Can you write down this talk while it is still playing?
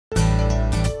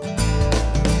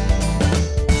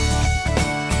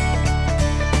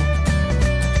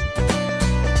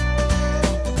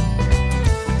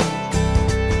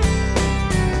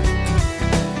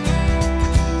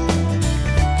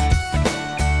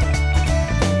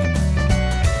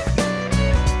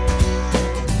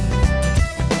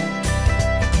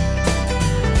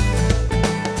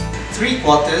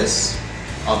3/4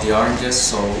 of the oranges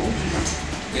sold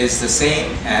is the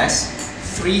same as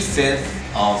 3/5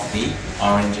 of the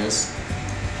oranges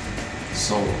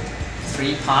sold.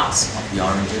 3 parts of the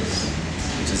oranges,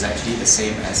 which is actually the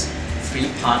same as 3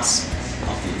 parts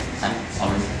of the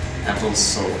apples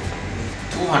sold.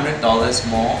 $200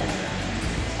 more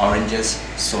oranges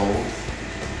sold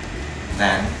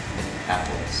than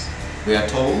apples. We are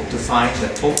told to find the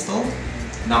total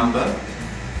number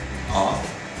of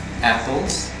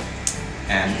apples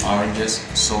and oranges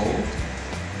sold.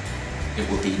 It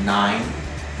will be 9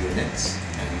 units,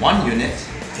 and 1 unit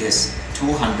is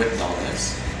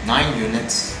 $200. 9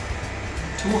 units,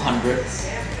 200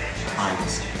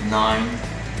 times 9,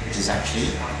 which is actually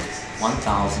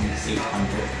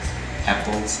 1,800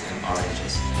 apples and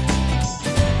oranges.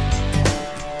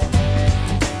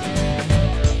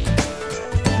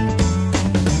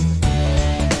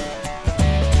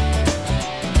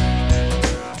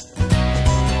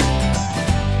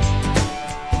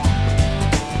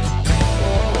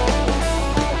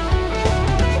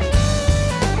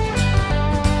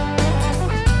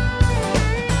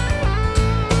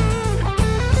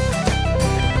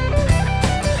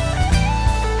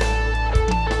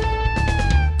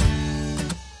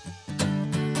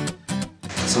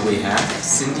 So we have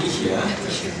Cindy here,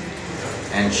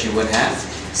 and she would have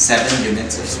 7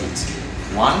 units of sweets.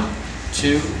 1,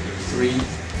 2, 3,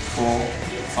 4,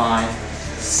 5,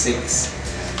 6,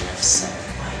 and we have 7.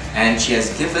 And she has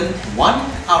given 1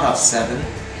 out of 7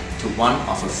 to one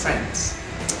of her friends.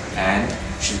 And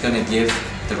she's going to give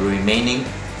the remaining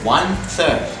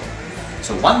 1/3.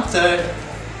 So 1/3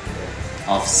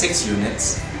 of 6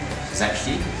 units is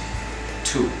actually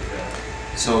 2.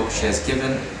 So she has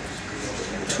given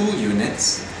 2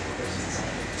 units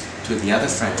to the other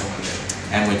friend,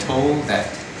 and we're told that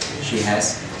she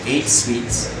has 8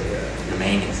 sweets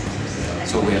remaining.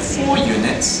 So we have 4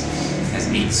 units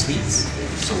as 8 sweets,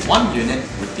 so 1 unit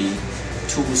would be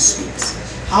 2 sweets.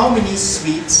 How many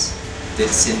sweets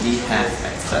did Cindy have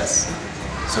at first?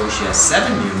 So she has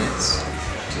 7 units,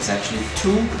 which is actually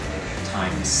 2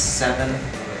 times 7,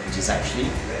 which is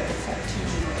actually 14.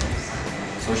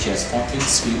 So she has 14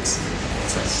 sweets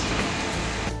first.